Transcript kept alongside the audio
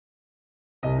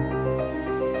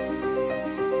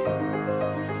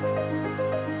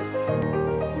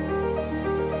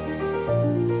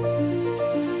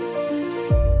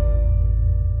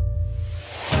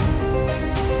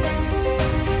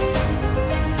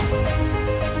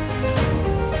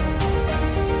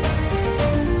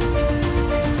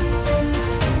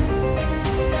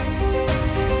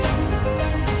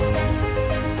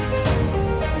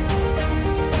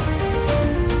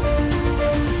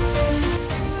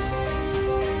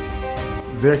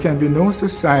There can be no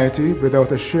society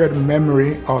without a shared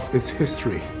memory of its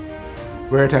history,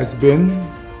 where it has been,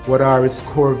 what are its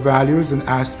core values and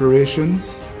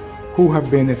aspirations, who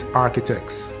have been its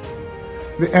architects.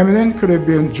 The Eminent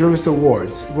Caribbean Jurists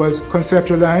Awards was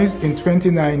conceptualized in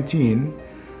 2019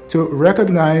 to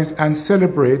recognize and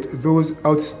celebrate those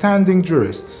outstanding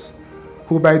jurists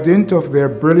who, by dint of their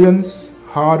brilliance,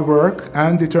 hard work,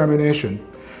 and determination,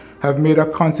 have made a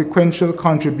consequential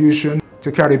contribution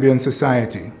to Caribbean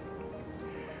society.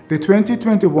 The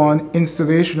 2021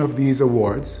 installation of these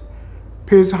awards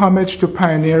pays homage to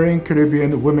pioneering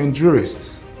Caribbean women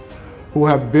jurists who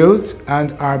have built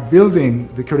and are building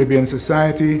the Caribbean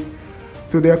society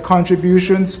through their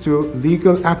contributions to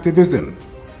legal activism,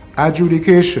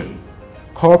 adjudication,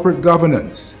 corporate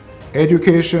governance,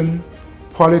 education,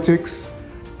 politics,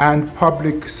 and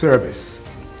public service.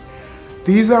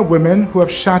 These are women who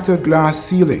have shattered glass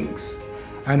ceilings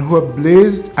and who have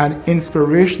blazed an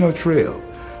inspirational trail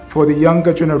for the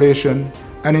younger generation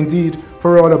and indeed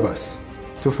for all of us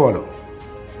to follow.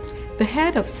 The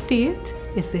head of state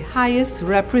is the highest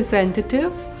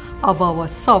representative of our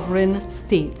sovereign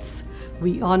states.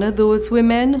 We honor those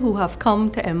women who have come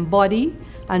to embody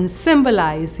and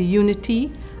symbolize the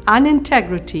unity and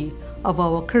integrity of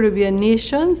our Caribbean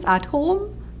nations at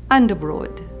home and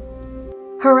abroad.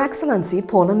 Her Excellency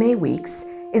Paula-Mae Weeks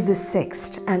is the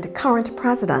 6th and current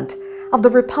President of the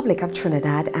Republic of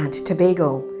Trinidad and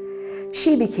Tobago.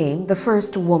 She became the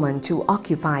first woman to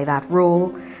occupy that role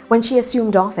when she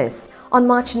assumed office on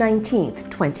March 19,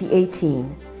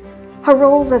 2018. Her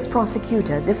roles as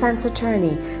prosecutor, defense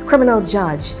attorney, criminal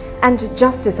judge, and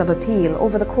justice of appeal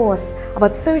over the course of a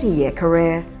 30-year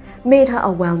career made her a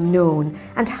well-known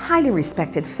and highly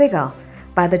respected figure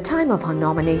by the time of her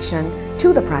nomination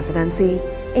to the presidency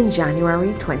in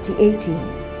January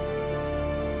 2018.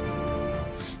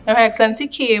 Now, Her Excellency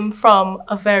came from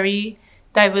a very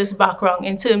diverse background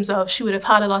in terms of she would have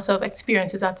had a lot of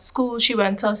experiences at school. She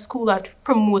went to a school that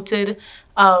promoted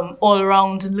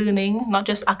all-around learning, not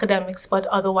just academics, but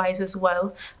otherwise as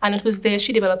well. And it was there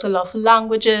she developed a lot of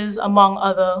languages, among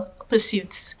other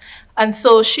pursuits. And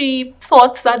so she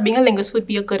thought that being a linguist would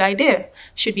be a good idea.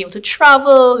 She'd be able to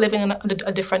travel, living in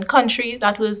a different country.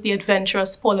 That was the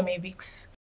adventurous Paula-Mae Weeks.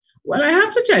 Well, I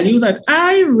have to tell you that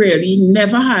I really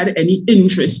never had any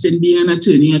interest in being an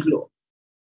attorney at law.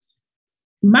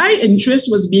 My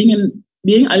interest was being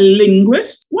a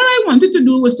linguist. What I wanted to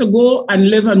do was to go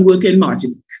and live and work in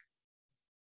Martinique.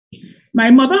 My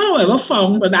mother, however,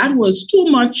 found that that was too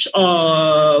much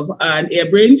of an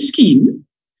airbrained scheme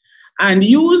and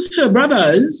used her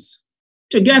brothers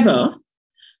together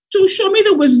to show me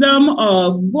the wisdom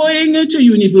of going to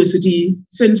university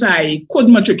since I could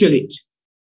matriculate.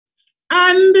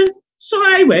 And so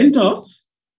I went off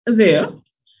there,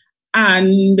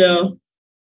 and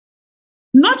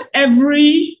not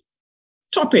every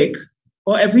topic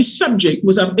or every subject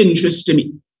was of interest to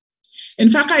me. In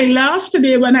fact, I laugh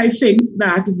today when I think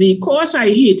that the course I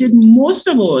hated most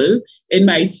of all in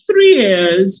my 3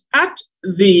 years at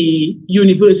the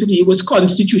university was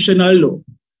constitutional law.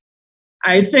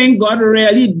 I think God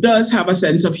really does have a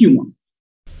sense of humor.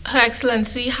 Her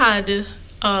Excellency had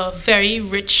a very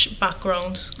rich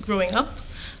background growing up.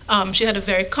 She had a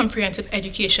very comprehensive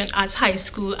education at high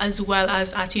school as well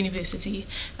as at university.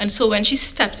 And so when she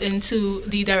stepped into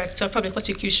the Director of Public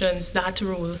Prosecutions, that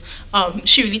role,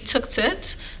 she really took to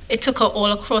it. It took her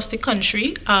all across the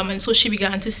country. And so she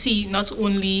began to see not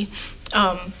only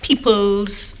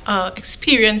people's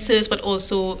experiences, but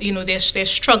also, their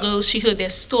struggles. She heard their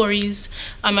stories,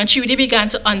 and she really began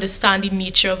to understand the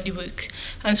nature of the work.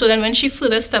 And so then when she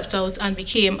further stepped out and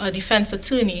became a defense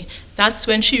attorney, that's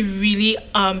when she really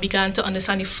began to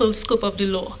understand the full scope of the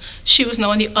law. She was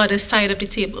now on the other side of the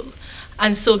table.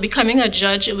 And so becoming a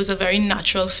judge, it was a very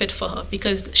natural fit for her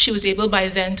because she was able by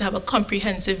then to have a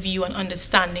comprehensive view and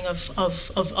understanding of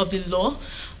the law,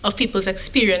 of people's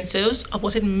experiences, of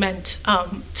what it meant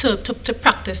to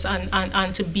practice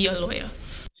and to be a lawyer.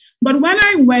 But when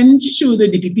I went to the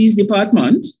DPP's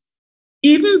department,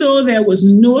 even though there was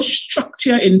no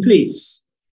structure in place,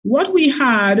 what we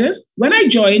had, when I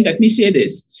joined, let me say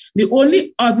this, the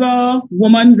only other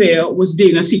woman there was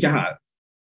Dana Sitahal.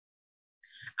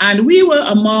 And we were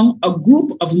among a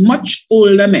group of much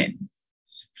older men.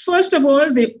 First of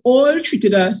all, they all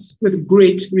treated us with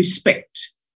great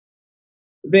respect.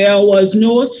 There was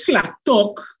no slack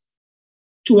talk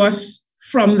to us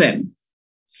from them.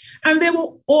 And they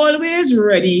were always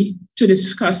ready to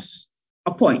discuss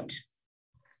a point.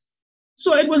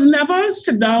 So it was never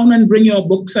sit down and bring your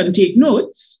books and take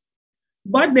notes.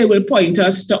 but they will point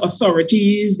us to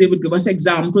authorities. They would give us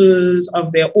examples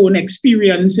of their own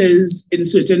experiences in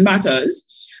certain matters,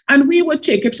 and we would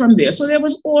take it from there. So there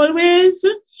was always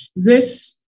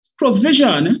this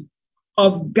provision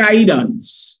of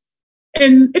guidance,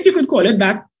 and if you could call it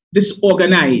that,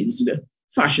 disorganized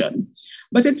fashion.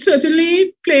 But it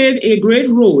certainly played a great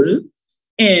role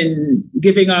in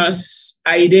giving us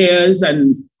ideas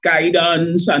and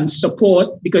guidance and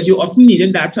support, because you often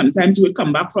needed that. Sometimes you would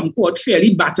come back from court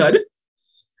fairly battered,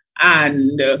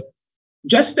 and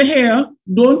just to hear,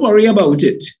 don't worry about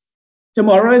it.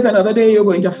 Tomorrow is another day, you're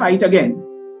going to fight again.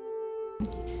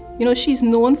 You know, she's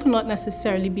known for not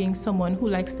necessarily being someone who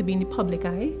likes to be in the public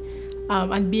eye.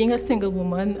 And being a single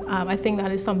woman, I think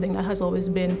that is something that has always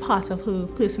been part of her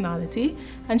personality.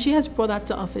 And she has brought that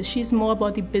to office. She's more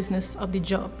about the business of the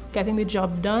job, getting the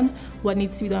job done, what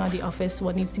needs to be done at the office,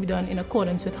 what needs to be done in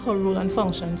accordance with her role and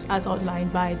functions as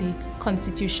outlined by the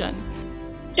Constitution.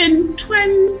 In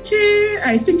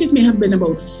I think it may have been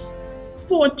about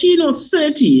 14 or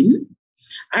 13,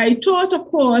 I taught a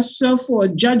course for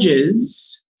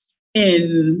judges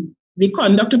in the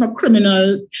conduct of a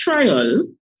criminal trial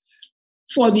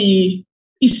for the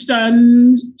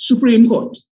Eastern Supreme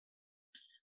Court.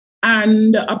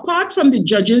 And apart from the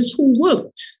judges who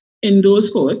worked in those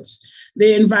courts,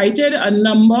 they invited a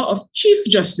number of chief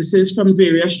justices from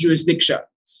various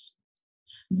jurisdictions.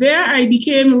 There I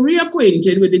became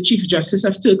reacquainted with the Chief Justice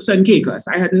of Turks and Caicos.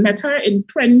 I had met her in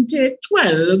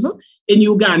 2012 in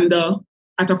Uganda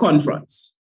at a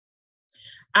conference.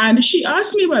 And she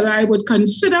asked me whether I would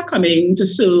consider coming to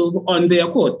serve on their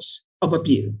Court of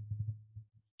Appeal.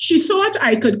 She thought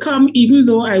I could come even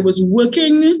though I was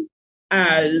working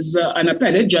as an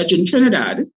appellate judge in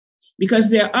Trinidad,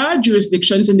 because there are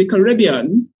jurisdictions in the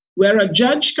Caribbean where a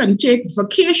judge can take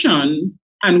vacation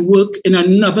and work in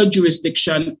another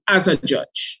jurisdiction as a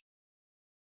judge.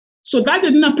 So that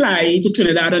didn't apply to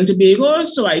Trinidad and Tobago,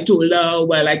 so I told her,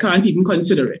 well, I can't even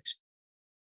consider it.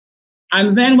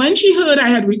 And then when she heard I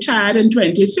had retired in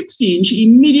 2016, she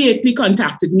immediately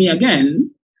contacted me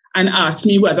again and asked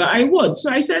me whether I would.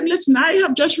 So I said, listen, I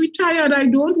have just retired. I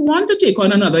don't want to take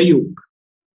on another yoke.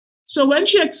 So when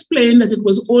she explained that it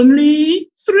was only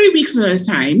 3 weeks at a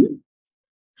time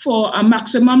for a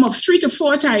maximum of 3 to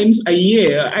 4 times a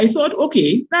year, I thought,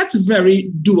 okay, that's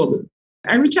very doable.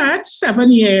 I retired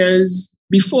 7 years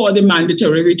before the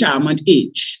mandatory retirement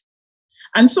age.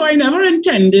 And so I never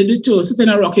intended to sit in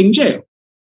a rocking chair.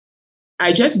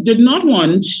 I just did not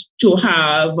want to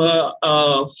have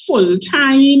a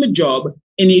full-time job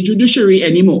in a judiciary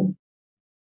anymore.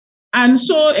 And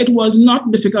so it was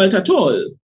not difficult at all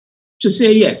to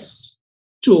say yes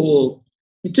to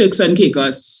the Turks and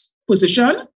Caicos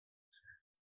position,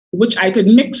 which I could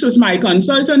mix with my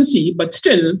consultancy, but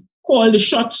still call the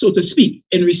shot, so to speak,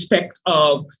 in respect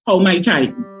of how my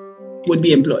time would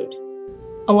be employed.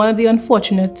 And one of the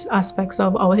unfortunate aspects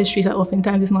of our history is that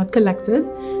oftentimes it's not collected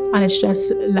and it's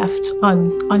just left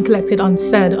uncollected,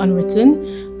 unsaid,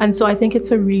 unwritten. And so I think it's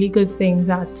a really good thing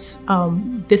that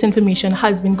this information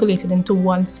has been collated into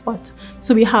one spot.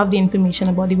 So we have the information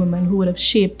about the women who would have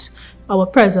shaped our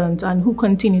present and who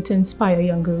continue to inspire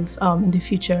young girls in the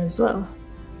future as well.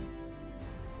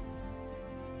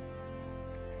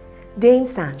 Dame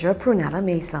Sandra Prunella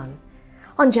Mason.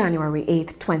 On January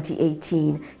 8,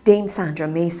 2018, Dame Sandra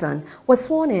Mason was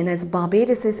sworn in as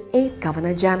Barbados' 8th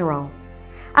Governor General.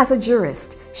 As a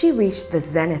jurist, she reached the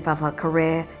zenith of her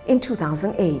career in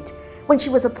 2008, when she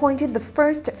was appointed the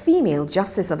first female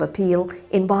Justice of Appeal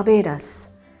in Barbados.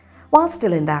 While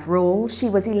still in that role, she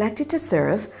was elected to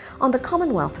serve on the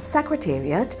Commonwealth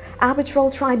Secretariat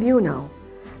Arbitral Tribunal,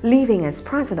 leaving as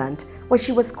president where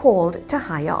she was called to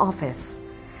higher office.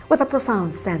 With a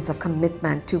profound sense of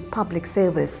commitment to public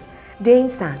service, Dame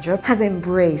Sandra has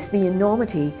embraced the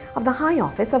enormity of the high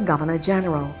office of Governor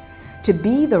General, to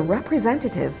be the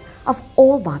representative of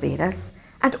all Barbados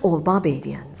and all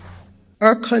Barbadians.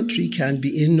 Our country can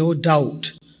be in no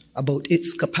doubt about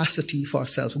its capacity for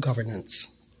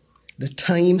self-governance. The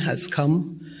time has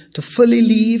come to fully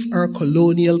leave our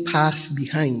colonial past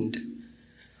behind.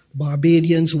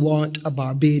 Barbadians want a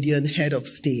Barbadian head of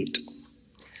state.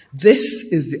 This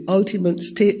is the ultimate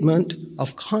statement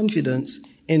of confidence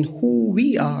in who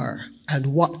we are and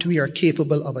what we are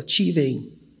capable of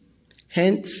achieving.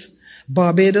 Hence,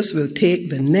 Barbados will take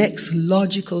the next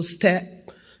logical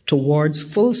step towards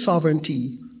full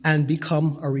sovereignty and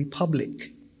become a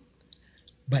republic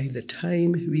by the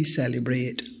time we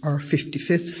celebrate our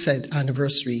 55th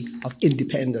anniversary of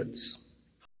independence.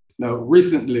 Now,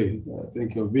 recently, I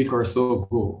think a week or so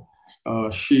ago,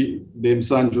 Dame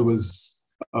Sandra was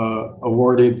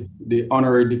awarded the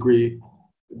honorary degree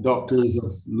doctors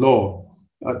of law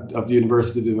of the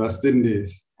University of the West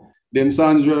Indies. Dame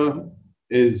Sandra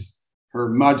is Her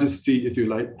Majesty, if you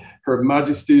like, Her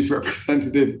Majesty's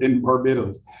representative in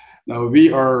Barbados. Now,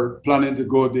 we are planning to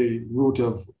go the route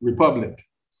of republic.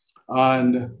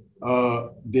 And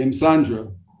Dame Sandra,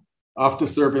 after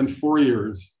serving 4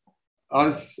 years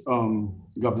as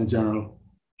Governor General,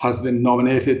 has been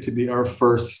nominated to be our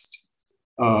first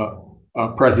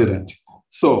president.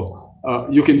 So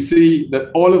you can see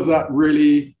that all of that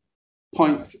really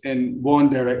points in one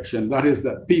direction. That is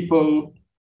that people,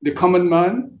 the common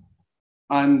man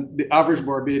and the average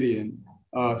Barbadian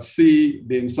see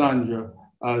Dame Sandra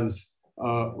as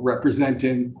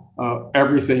representing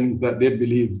everything that they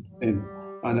believe in.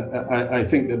 And I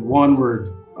think that one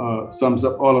word sums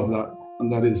up all of that,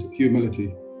 and that is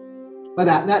humility. But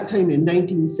at that time in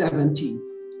 1970,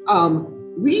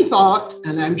 we thought,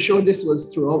 and I'm sure this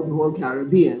was throughout the whole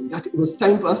Caribbean, that it was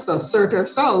time for us to assert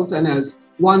ourselves. And as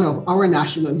one of our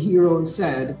national heroes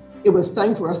said, it was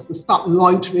time for us to stop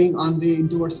loitering on the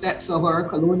doorsteps of our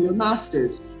colonial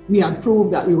masters. We had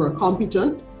proved that we were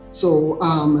competent. So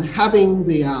having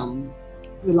the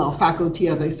law faculty,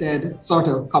 as I said, sort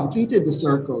of completed the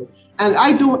circle. And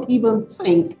I don't even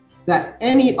think that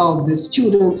any of the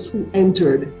students who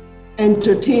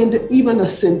entertained even a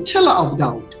scintilla of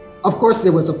doubt. Of course,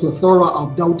 there was a plethora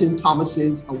of doubting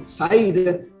Thomases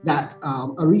outside that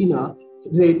arena.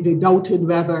 They doubted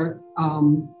whether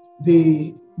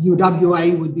the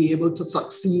UWI would be able to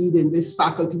succeed in this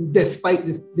faculty, despite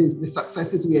the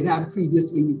successes we had had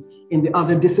previously in the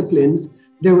other disciplines.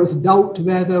 There was doubt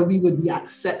whether we would be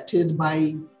accepted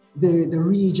by the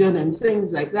region and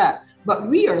things like that. But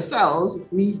we ourselves,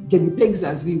 we guinea pigs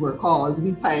as we were called,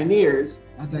 we pioneers,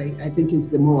 as I think is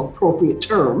the more appropriate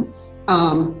term,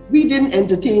 we didn't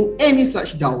entertain any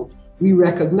such doubt. We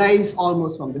recognized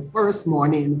almost from the first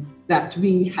morning that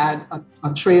we had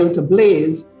a trail to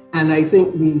blaze, and I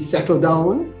think we settled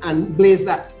down and blazed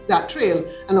that trail.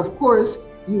 And of course,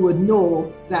 you would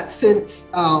know that since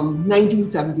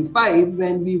 1975,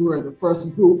 when we were the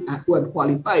first group who had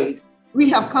qualified, we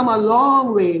have come a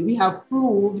long way. We have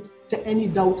proved to any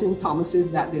doubting Thomases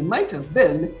that there might have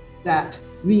been that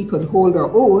we could hold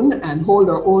our own, and hold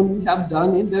our own we have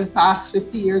done in the past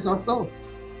 50 years or so.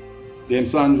 Dame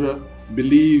Sandra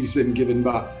believes in giving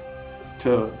back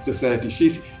to society.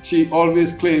 She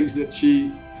always claims that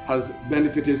she has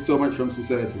benefited so much from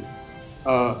society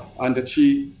and that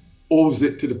she owes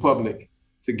it to the public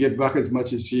to give back as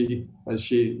much as she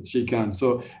can.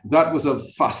 So that was one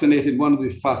of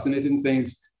the fascinating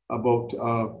things about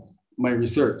my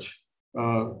research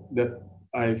that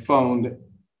I found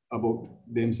about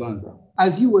Dame Sandra.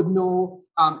 As you would know,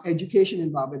 education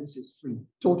in Barbados is free,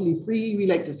 totally free. We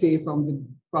like to say from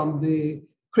the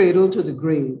cradle to the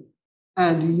grave,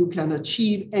 and you can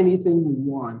achieve anything you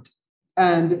want.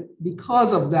 And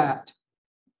because of that,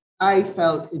 I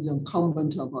felt it's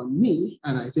incumbent upon me,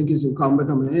 and I think it's incumbent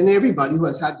on everybody who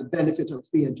has had the benefit of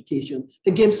free education,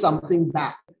 to give something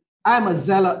back. I'm a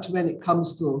zealot when it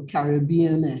comes to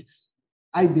Caribbeanness.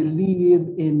 I believe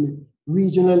in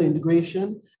regional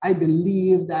integration. I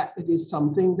believe that it is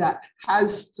something that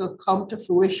has to come to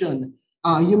fruition.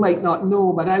 You might not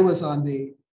know, but I was on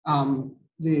the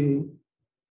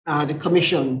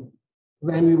commission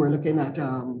when we were looking at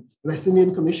West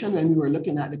Indian Commission, when we were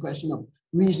looking at the question of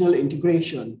regional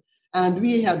integration. And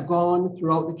we had gone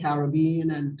throughout the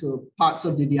Caribbean and to parts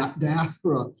of the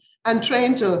diaspora and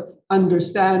trying to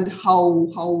understand how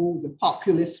the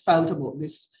populace felt about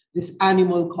this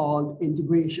animal called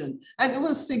integration. And it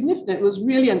was significant. It was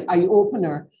really an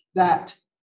eye-opener that,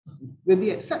 with the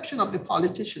exception of the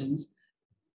politicians,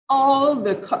 all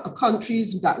the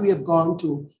countries that we have gone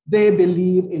to, they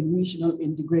believe in regional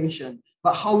integration.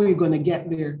 But how we're going to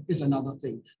get there is another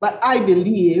thing. But I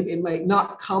believe it might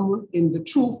not come in the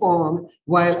true form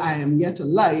while I am yet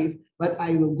alive, but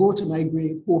I will go to my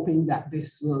grave hoping that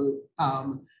this will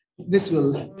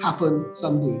happen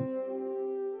someday.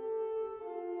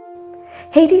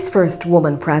 Haiti's first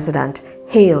woman president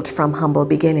hailed from humble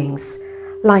beginnings.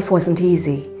 Life wasn't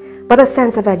easy, but a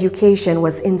sense of education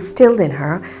was instilled in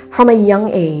her from a young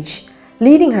age,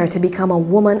 leading her to become a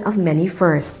woman of many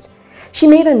firsts. She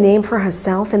made a name for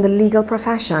herself in the legal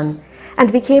profession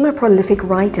and became a prolific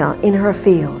writer in her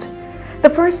field. The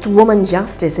first woman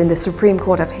justice in the Supreme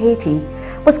Court of Haiti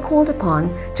was called upon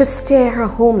to steer her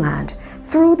homeland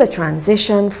through the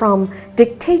transition from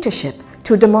dictatorship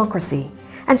to democracy,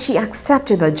 and she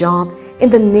accepted the job in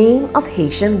the name of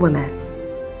Haitian women.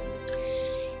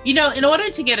 You know, in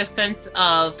order to get a sense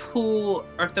of who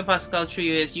Ertha-Pascal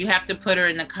Trouillot is, you have to put her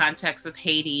in the context of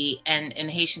Haiti and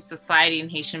Haitian society and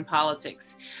Haitian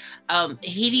politics.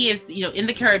 Haiti is, in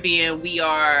the Caribbean, we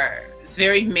are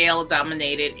very male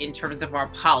dominated in terms of our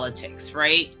politics,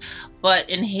 right? But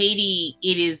in Haiti,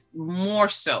 it is more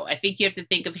so. I think you have to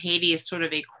think of Haiti as sort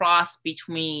of a cross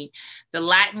between the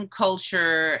Latin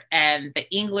culture and the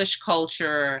English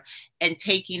culture, and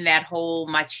taking that whole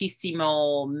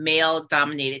machismo, male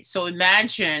dominated. So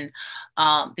imagine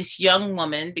this young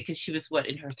woman, because she was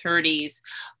in her 30s,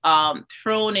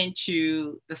 thrown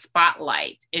into the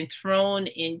spotlight and thrown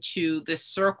into the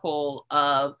circle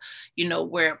of,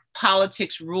 where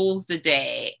politics rules the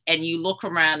day, and you look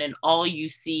around and all you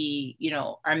see,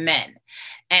 are men.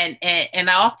 And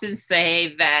I often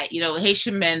say that,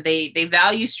 Haitian men, they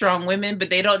value strong women,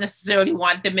 but they don't necessarily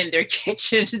want them in their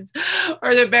kitchens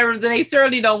or their bedrooms, and they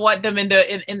certainly don't want them in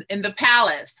the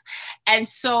palace. And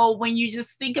so when you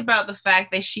just think about the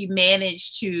fact that she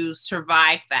managed to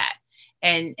survive that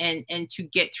and to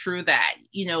get through that,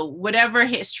 whatever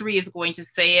history is going to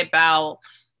say about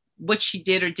what she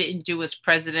did or didn't do as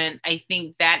president, I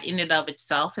think that in and of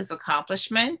itself is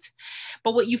accomplishment.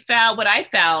 But what I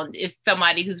found is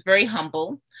somebody who's very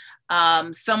humble,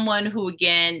 someone who,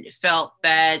 again, felt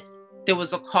that there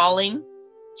was a calling.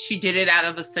 She did it out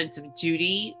of a sense of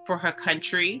duty for her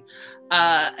country.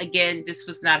 Again, this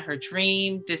was not her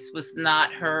dream. This was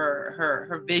not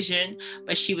her vision,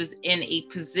 but she was in a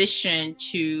position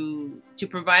to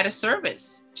provide a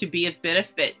service, to be of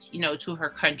benefit, to her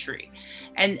country.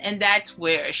 And that's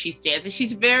where she stands. And she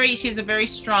has a very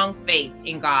strong faith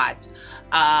in God.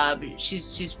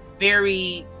 She's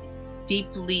very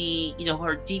deeply,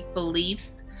 her deep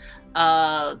beliefs,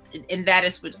 and that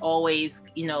is what always,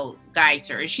 guides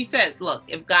her. And she says, look,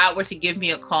 if God were to give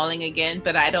me a calling again,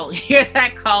 but I don't hear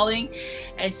that calling.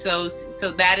 And so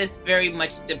that is very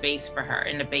much the base for her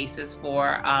and the basis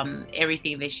for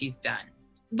everything that she's done.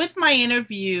 With my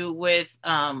interview with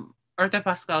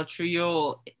Ertha-Pascal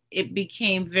Trouillot, it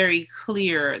became very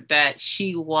clear that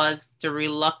she was the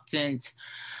reluctant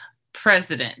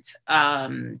president.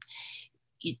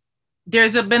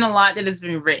 There's been a lot that has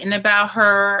been written about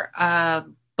her,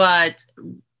 but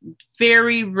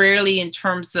very rarely in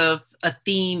terms of a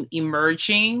theme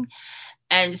emerging.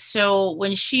 And so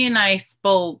when she and I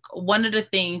spoke, one of the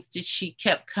things that she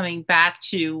kept coming back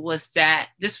to was that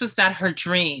this was not her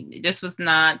dream. This was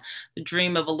not the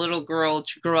dream of a little girl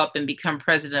to grow up and become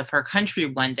president of her country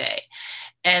one day.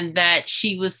 And that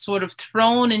she was sort of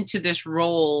thrown into this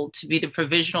role to be the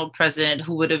provisional president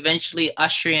who would eventually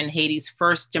usher in Haiti's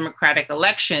first democratic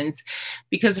elections,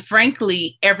 because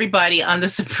frankly, everybody on the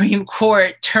Supreme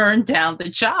Court turned down the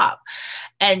job.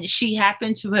 And she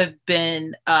happened to have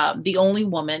been the only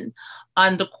woman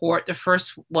on the court, the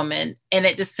first woman. And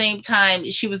at the same time,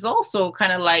 she was also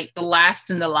kind of like the last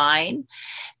in the line.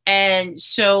 And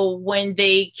so when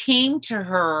they came to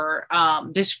her,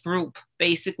 this group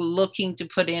basically looking to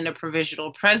put in a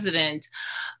provisional president,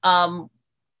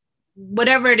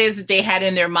 whatever it is that they had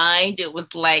in their mind, it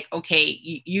was like, okay,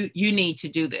 you need to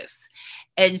do this.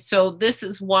 And so this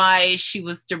is why she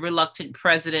was the reluctant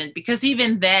president, because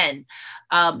even then,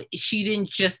 she didn't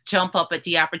just jump up at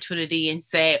the opportunity and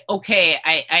say, okay,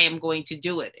 I am going to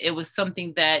do it. It was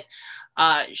something that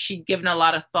she'd given a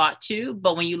lot of thought to,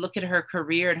 but when you look at her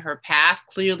career and her path,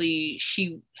 clearly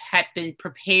she had been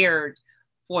prepared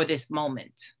for this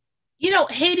moment.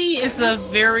 Haiti is a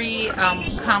very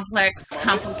complex,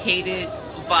 complicated,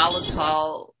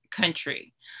 volatile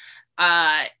country.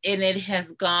 And it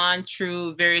has gone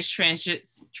through various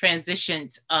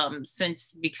transitions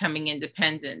since becoming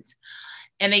independent.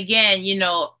 And again,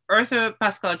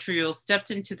 Ertha-Pascal Trouillot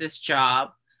stepped into this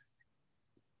job.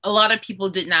 A lot of people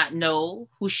did not know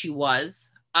who she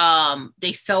was.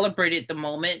 They celebrated the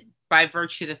moment by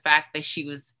virtue of the fact that she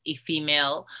was a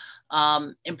female,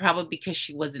 and probably because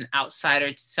she was an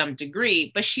outsider to some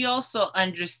degree. But she also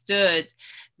understood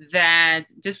that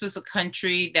this was a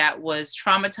country that was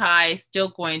traumatized, still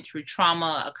going through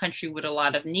trauma, a country with a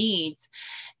lot of needs.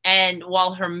 And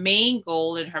while her main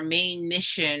goal and her main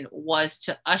mission was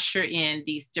to usher in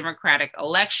these democratic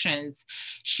elections,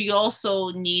 she also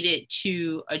needed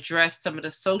to address some of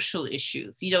the social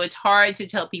issues. It's hard to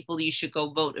tell people you should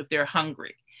go vote if they're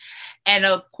hungry. And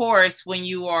of course, when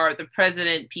you are the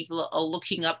president, people are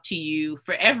looking up to you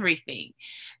for everything.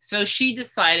 So she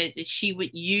decided that she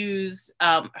would use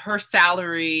her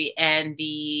salary and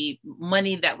the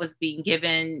money that was being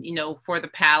given, for the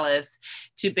palace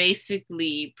to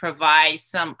basically provide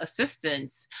some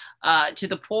assistance to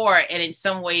the poor, and in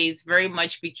some ways very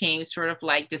much became sort of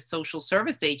like this social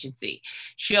service agency.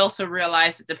 She also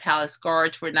realized that the palace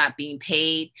guards were not being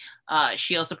paid.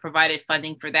 She also provided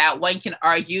funding for that. One can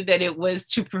argue that it was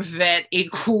to prevent a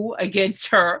coup against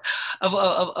her,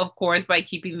 of course, by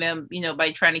keeping them,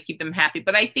 by trying to keep them happy.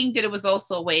 But I think that it was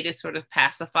also a way to sort of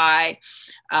pacify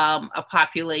a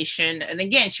population. And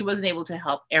again, she wasn't able to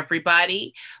help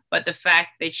everybody, but the fact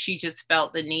that she just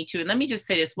felt the need to. And let me just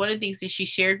say this, one of the things that she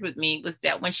shared with me was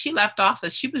that when she left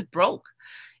office, she was broke.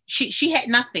 She had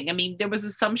nothing. I mean, there was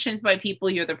assumptions by people,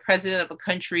 you're the president of a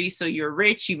country, so you're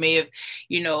rich, you may have,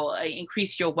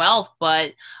 increased your wealth,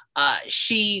 but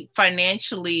she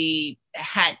financially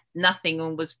had nothing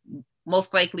and was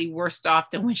most likely worse off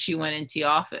than when she went into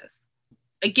office.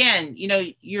 Again,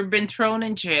 you've been thrown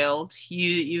in jail,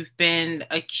 you've been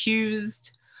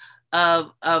accused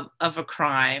of a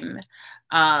crime.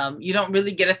 You don't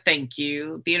really get a thank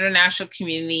you. The international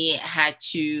community had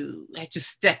to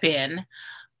step in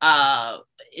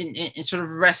and sort of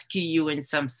rescue you in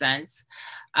some sense.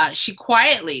 She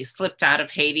quietly slipped out of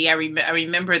Haiti. I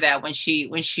remember that when she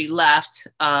left,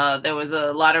 there was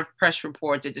a lot of press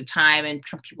reports at the time and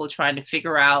people trying to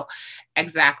figure out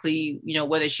exactly,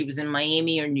 whether she was in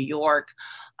Miami or New York.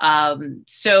 But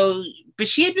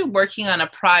she had been working on a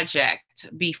project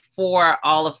before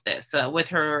all of this with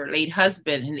her late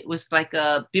husband, and it was like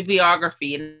a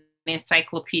bibliography and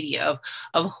encyclopedia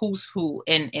of who's who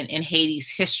in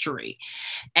Haiti's history.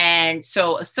 And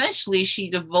so essentially she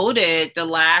devoted the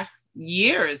last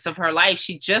years of her life,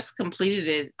 she just completed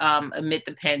it amid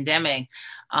the pandemic,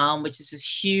 which is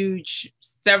this huge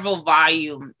several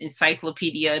volume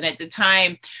encyclopedia. And at the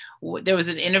time, there was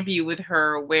an interview with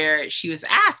her where she was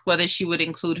asked whether she would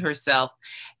include herself.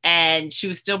 And she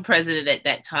was still president at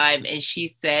that time. And she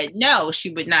said, no,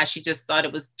 she would not. She just thought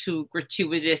it was too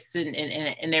gratuitous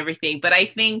and everything. But I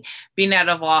think being out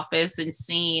of office and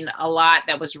seeing a lot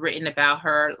that was written about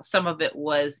her, some of it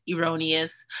was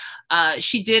erroneous.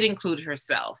 She did include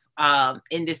herself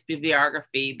in this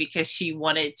bibliography because she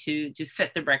wanted to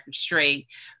set the record straight,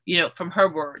 from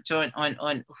her words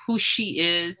on who she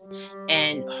is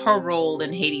and her role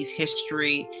in Haiti's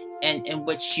history and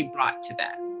what she brought to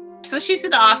that. So she's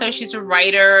an author, she's a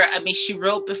writer. I mean, she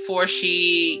wrote before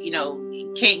she,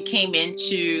 came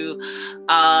into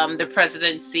the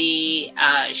presidency.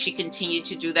 She continued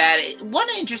to do that. One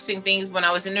of the interesting things when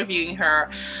I was interviewing her,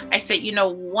 I said,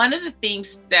 one of the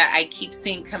themes that I keep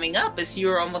seeing coming up is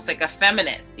you're almost like a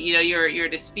feminist. You're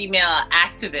this female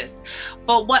activist.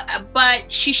 But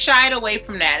she shied away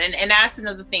from that. And that's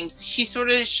another thing. She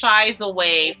sort of shies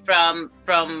away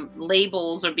from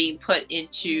labels or being put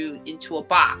into a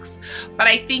box. But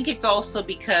I think it's also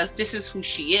because this is who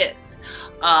she is.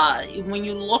 When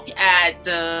you look at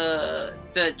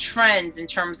the trends in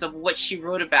terms of what she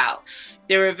wrote about,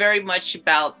 they were very much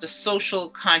about the social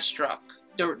construct,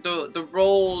 the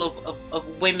role of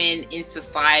women in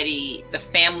society, the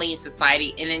family in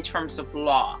society, and in terms of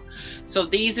law. So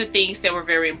these are things that were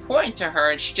very important to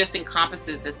her, and she just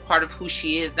encompasses as part of who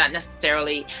she is, not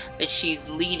necessarily that she's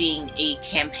leading a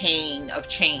campaign of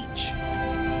change.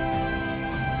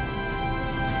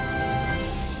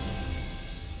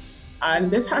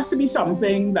 And this has to be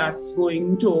something that's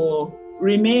going to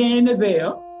remain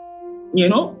there,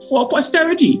 for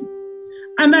posterity.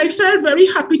 And I felt very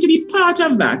happy to be part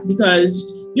of that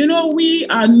because, we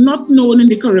are not known in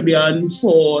the Caribbean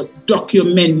for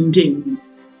documenting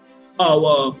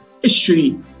our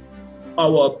history,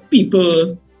 our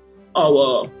people,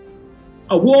 our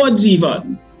awards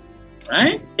even,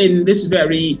 right? In this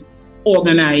very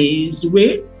organized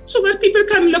way. So that people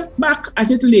can look back at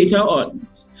it later on,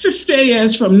 50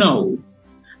 years from now,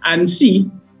 and see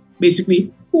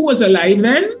basically who was alive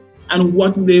then and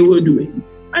what they were doing.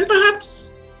 And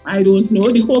perhaps, I don't know,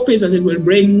 the hope is that it will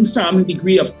bring some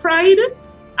degree of pride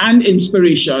and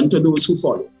inspiration to those who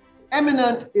follow.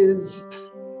 Eminent is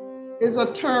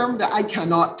a term that I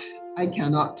cannot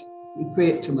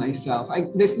equate to myself.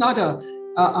 It's not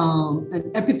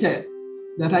an epithet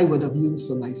that I would have used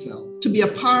for myself. To be a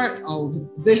part of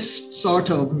this sort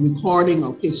of recording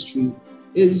of history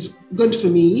is good for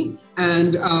me.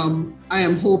 And I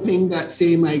am hoping that,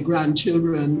 say, my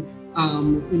grandchildren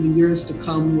in the years to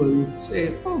come will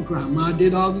say, oh, Grandma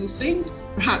did all these things.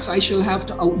 Perhaps I shall have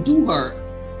to outdo her.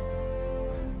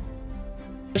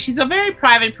 She's a very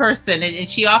private person and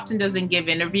she often doesn't give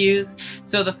interviews.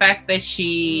 So the fact that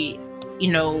she,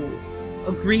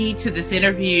 agreed to this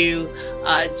interview,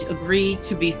 to agree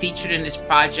to be featured in this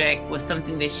project was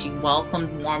something that she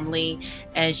welcomed warmly.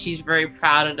 And she's very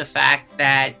proud of the fact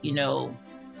that, you know,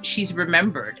 she's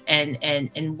remembered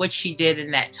and what she did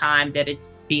in that time, that it's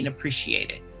being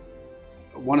appreciated.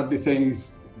 One of the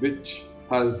things which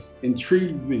has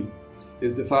intrigued me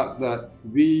is the fact that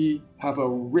we have a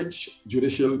rich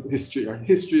judicial history, a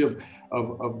history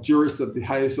of jurists of the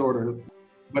highest order.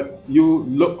 But you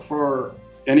look for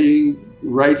any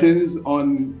writings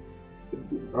on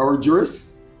our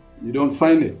jurists, you don't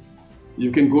find it.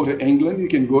 You can go to England, you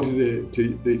can go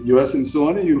to the US and so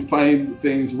on, and you'll find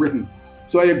things written.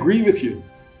 So I agree with you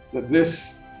that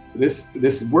this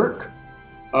work,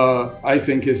 I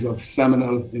think, is of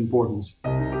seminal importance.